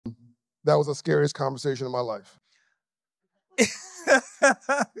That was the scariest conversation of my life.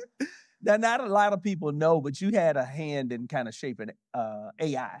 Now, not a lot of people know, but you had a hand in kind of shaping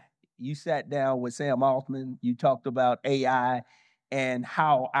AI. You sat down with Sam Altman. You talked about AI and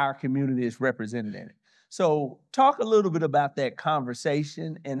how our community is represented in it. So talk a little bit about that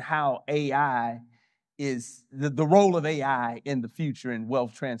conversation and how AI is the role of AI in the future in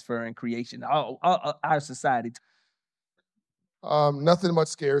wealth transfer and creation, our society. Nothing much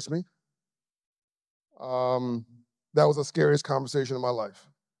scares me. That was the scariest conversation of my life.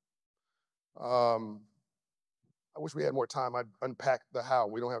 I wish we had more time. I'd unpack the how.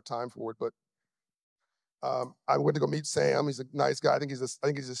 We don't have time for it, but I went to go meet Sam. He's a nice guy. I think he's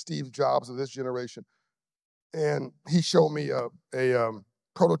the Steve Jobs of this generation. And he showed me a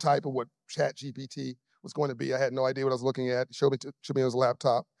prototype of what ChatGPT was going to be. I had no idea what I was looking at. He showed me his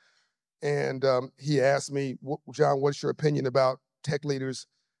laptop. And he asked me, John, what's your opinion about tech leaders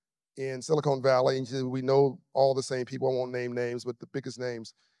in Silicon Valley? And he said, we know all the same people. I won't name names, but the biggest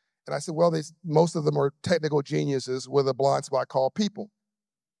names. And I said, well, most of them are technical geniuses with a blind spot called people.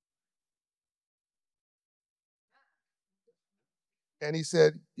 And he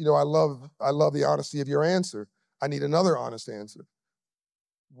said, I love the honesty of your answer. I need another honest answer.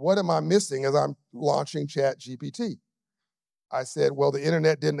 What am I missing as I'm launching ChatGPT? I said, well, the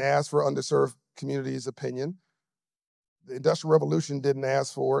internet didn't ask for underserved communities' opinion. The Industrial Revolution didn't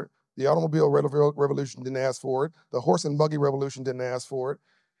ask for it. The automobile revolution didn't ask for it. The horse and buggy revolution didn't ask for it.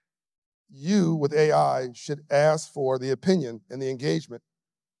 You, with AI, should ask for the opinion and the engagement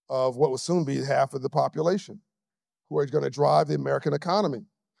of what will soon be half of the population, who are going to drive the American economy.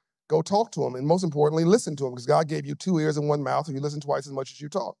 Go talk to them, and most importantly, listen to them, because God gave you 2 ears and 1 mouth, and you listen twice as much as you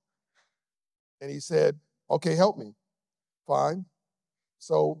talk. And he said, okay, help me. Fine.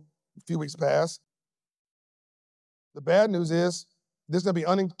 So a few weeks passed. The bad news is there's going to be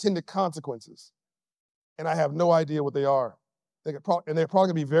unintended consequences, and I have no idea what they are. They're probably going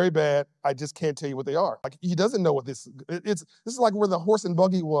to be very bad. I just can't tell you what they are. Like, he doesn't know what this is. This is like where the horse and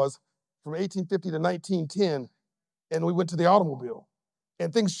buggy was from 1850 to 1910, and we went to the automobile,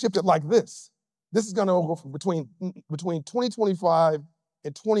 and things shifted like this. This is going to go from between 2025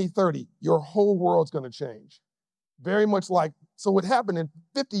 and 2030. Your whole world's going to change. Very much like, so what happened in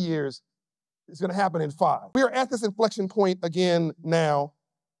 50 years is going to happen in 5. We are at this inflection point again now,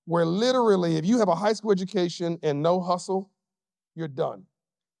 where literally, if you have a high school education and no hustle, you're done.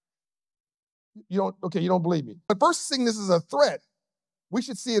 You don't believe me. But versus seeing this as a threat, we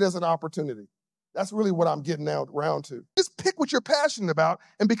should see it as an opportunity. That's really what I'm getting around to. Just pick what you're passionate about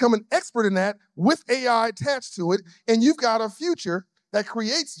and become an expert in that with AI attached to it, and you've got a future that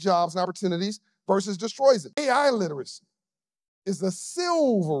creates jobs and opportunities versus destroys it. AI literacy is the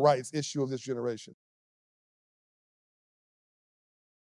civil rights issue of this generation.